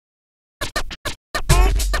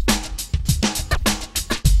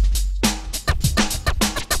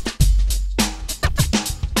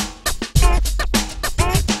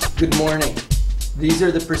Good morning. These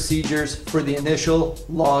are the procedures for the initial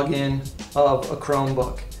login of a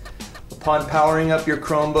Chromebook. Upon powering up your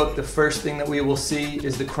Chromebook, the first thing that we will see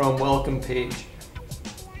is the Chrome welcome page.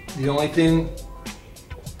 The only thing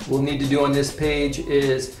we'll need to do on this page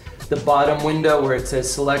is the bottom window where it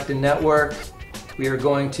says select a network. We are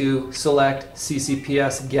going to select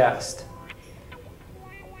CCPS guest.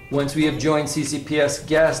 Once we have joined CCPS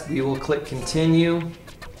guest, we will click continue.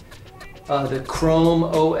 The Chrome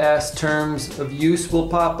OS terms of use will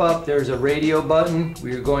pop up. There's a radio button.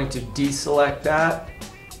 We are going to deselect that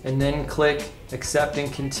and then click accept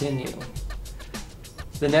and continue.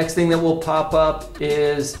 The next thing that will pop up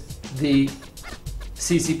is the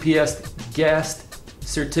CCPS guest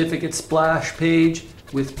certificate splash page.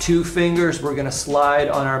 With 2 fingers, we're going to slide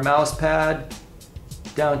on our mouse pad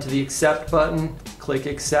down to the accept button, click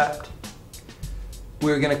accept.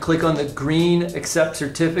 We're going to click on the green accept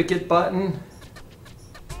certificate button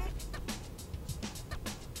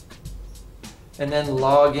and then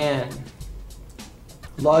log in.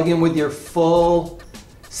 Log in with your full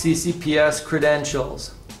CCPS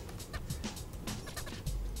credentials.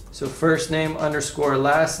 So first name underscore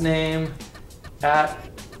last name at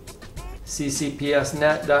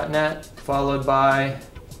ccpsnet.net followed by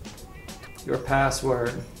your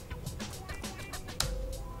password.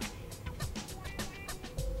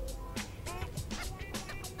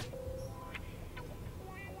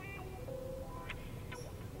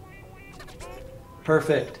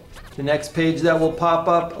 Perfect. The next page that will pop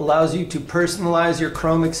up allows you to personalize your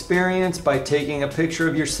Chrome experience by taking a picture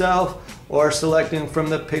of yourself or selecting from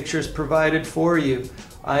the pictures provided for you.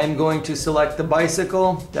 I am going to select the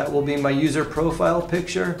bicycle. That will be my user profile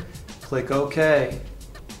picture. Click OK.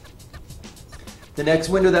 The next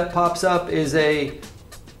window that pops up is a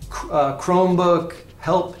Chromebook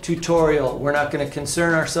help tutorial. We're not going to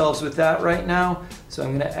concern ourselves with that right now, so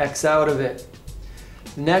I'm going to X out of it.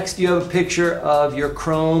 Next, you have a picture of your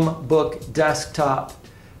Chromebook desktop.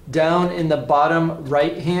 Down in the bottom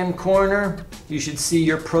right-hand corner, you should see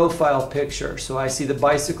your profile picture. So I see the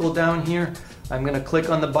bicycle down here. I'm going to click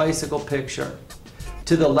on the bicycle picture.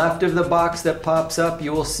 To the left of the box that pops up,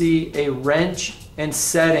 you will see a wrench and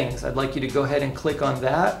settings. I'd like you to go ahead and click on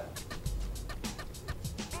that.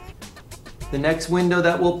 The next window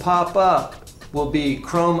that will pop up will be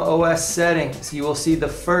Chrome OS settings. You will see the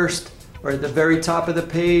first or at the very top of the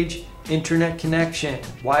page, internet connection,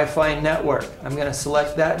 Wi-Fi network. I'm going to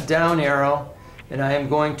select that down arrow and I am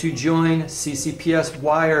going to join CCPS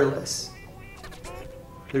wireless.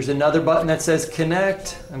 There's another button that says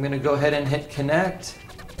connect. I'm going to go ahead and hit connect.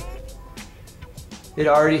 It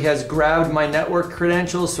already has grabbed my network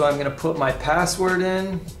credentials, so I'm going to put my password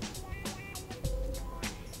in.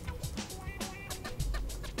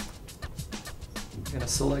 I'm going to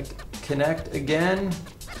select connect again.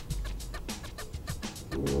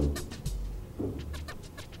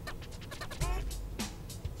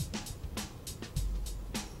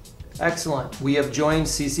 Excellent. We have joined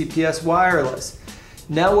CCPS wireless.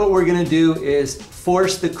 Now what we're going to do is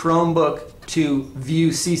force the Chromebook to view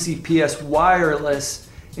CCPS wireless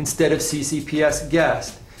instead of CCPS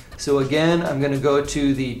guest. So again, I'm going to go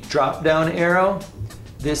to the drop down arrow.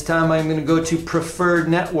 This time I'm going to go to preferred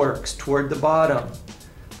networks toward the bottom.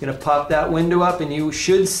 I'm going to pop that window up and you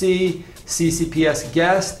should see CCPS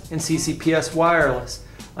guest and CCPS wireless.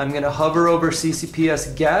 I'm going to hover over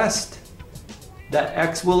CCPS guest. That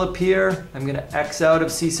X will appear. I'm going to X out of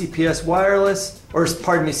CCPS wireless, or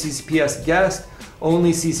pardon me, CCPS guest.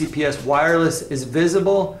 Only CCPS wireless is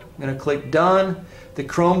visible. I'm going to click done. The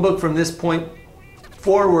Chromebook from this point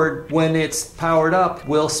forward, when it's powered up,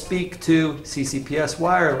 will speak to CCPS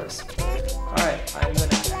wireless. All right, I'm going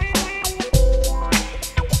to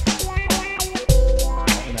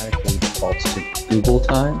automatically defaults to Google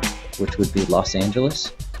time, which would be Los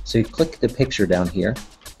Angeles. So you click the picture down here,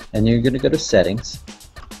 and you're going to go to settings,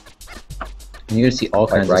 and you're going to see all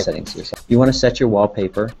kinds of settings. You want to set your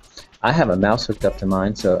wallpaper. I have a mouse hooked up to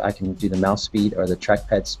mine, so I can do the mouse speed or the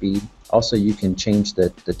trackpad speed. Also, you can change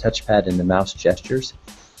the touchpad and the mouse gestures.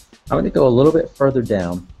 I'm going to go a little bit further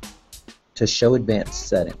down to show advanced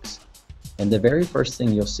settings. And the very first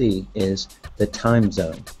thing you'll see is the time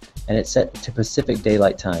zone. And it's set to Pacific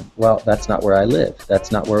Daylight Time. Well, that's not where I live.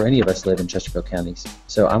 That's not where any of us live in Chesterfield counties.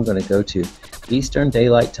 So I'm going to go to Eastern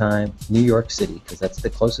Daylight Time, New York City, because that's the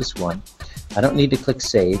closest one. I don't need to click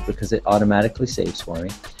save because it automatically saves for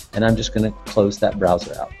me. And I'm just going to close that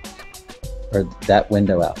browser out, or that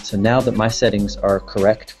window out. So now that my settings are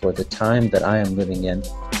correct for the time that I am living in,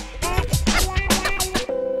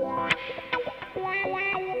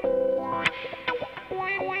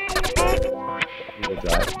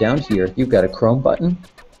 down here, you've got a Chrome button,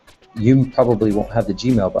 you probably won't have the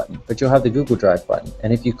Gmail button, but you'll have the Google Drive button.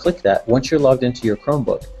 And if you click that, once you're logged into your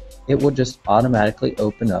Chromebook, it will just automatically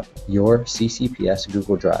open up your CCPS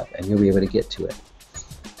Google Drive, and you'll be able to get to it.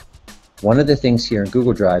 One of the things here in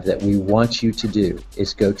Google Drive that we want you to do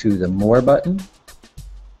is go to the More button,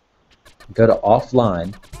 go to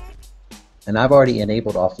Offline, and I've already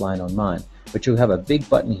enabled offline on mine, but you'll have a big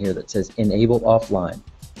button here that says Enable Offline.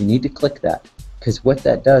 You need to click that, because what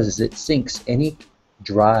that does is it syncs any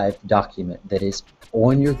Drive document that is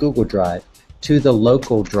on your Google Drive to the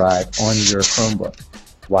local drive on your Chromebook.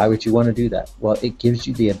 Why would you want to do that? Well, it gives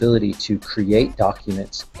you the ability to create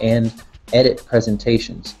documents and edit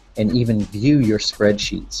presentations and even view your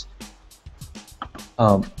spreadsheets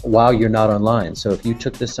while you're not online. So if you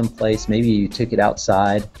took this someplace, maybe you took it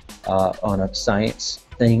outside on a science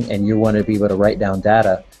thing and you want to be able to write down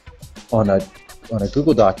data on a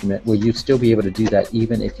Google document, will you still be able to do that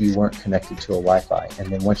even if you weren't connected to a Wi-Fi? And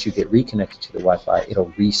then once you get reconnected to the Wi-Fi,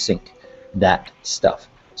 it'll resync that stuff.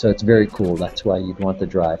 So it's very cool. That's why you'd want the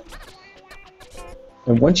Drive.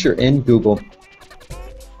 And once you're in Google,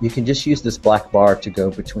 you can just use this black bar to go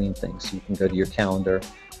between things. So you can go to your calendar,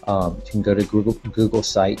 you can go to Google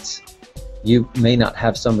Sites. You may not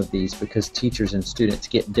have some of these because teachers and students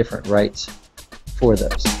get different rights for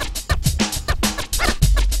those.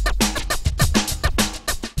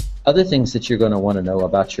 Other things that you're going to want to know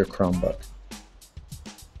about your Chromebook.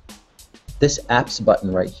 This Apps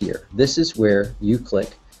button right here, this is where you click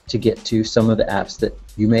to get to some of the apps that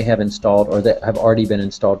you may have installed or that have already been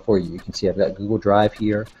installed for you. You can see I've got Google Drive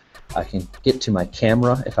here. I can get to my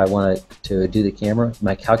camera if I wanted to do the camera.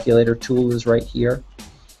 My calculator tool is right here.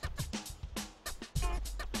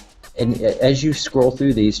 And as you scroll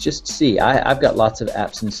through these, just see, I've got lots of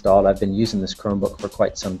apps installed. I've been using this Chromebook for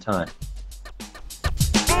quite some time.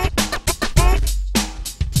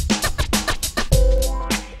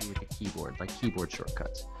 Like keyboard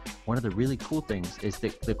shortcuts. One of the really cool things is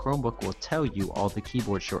that the Chromebook will tell you all the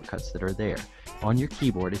keyboard shortcuts that are there. On your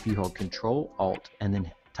keyboard, if you hold Control Alt and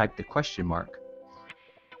then type the question mark,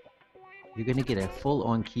 you're going to get a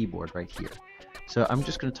full-on keyboard right here. So I'm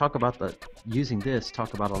just going to talk about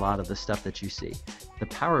talk about a lot of the stuff that you see. The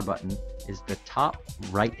power button is the top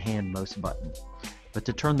right-hand most button. But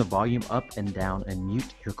to turn the volume up and down and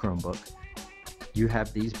mute your Chromebook, you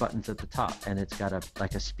have these buttons at the top, and it's got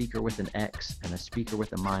like a speaker with an X and a speaker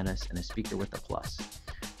with a minus and a speaker with a plus.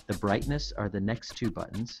 The brightness are the next two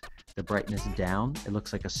buttons. The brightness down, it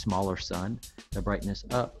looks like a smaller sun. The brightness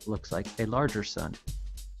up looks like a larger sun.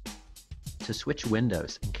 To switch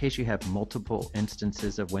windows, in case you have multiple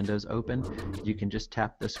instances of Windows open, you can just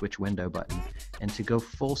tap the switch window button. And to go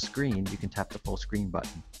full screen, you can tap the full screen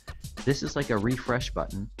button. This is like a refresh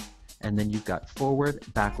button. And then you've got forward,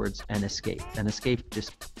 backwards, and escape. And escape,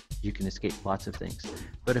 you can escape lots of things.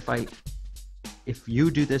 But if you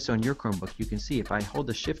do this on your Chromebook, you can see if I hold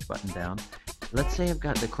the shift button down, let's say the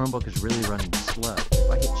Chromebook is really running slow. If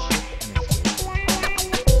I hit shift and escape.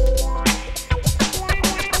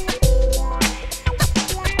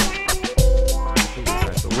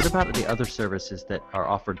 But what about the other services that are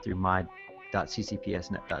offered through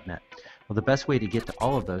my.ccpsnet.net? Well, the best way to get to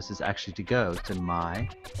all of those is actually to go to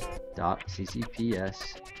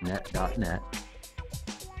my.ccpsnet.net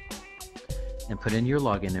and put in your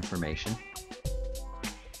login information.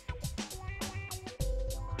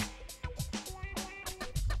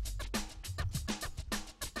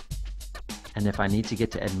 And if I need to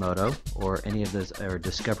get to Edmodo or any of those, or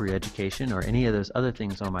Discovery Education or any of those other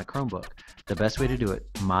things on my Chromebook, the best way to do it,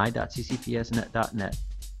 my.ccpsnet.net,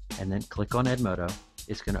 and then click on Edmodo.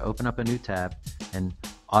 It's going to open up a new tab and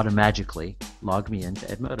automatically log me into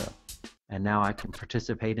Edmodo. And now I can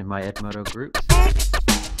participate in my Edmodo groups.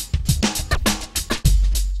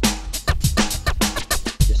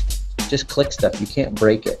 Just click stuff. You can't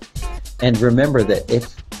break it. And remember that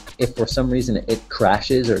if for some reason it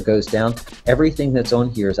crashes or it goes down, everything that's on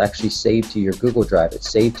here is actually saved to your Google Drive. It's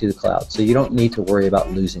saved to the cloud. So you don't need to worry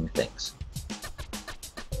about losing things.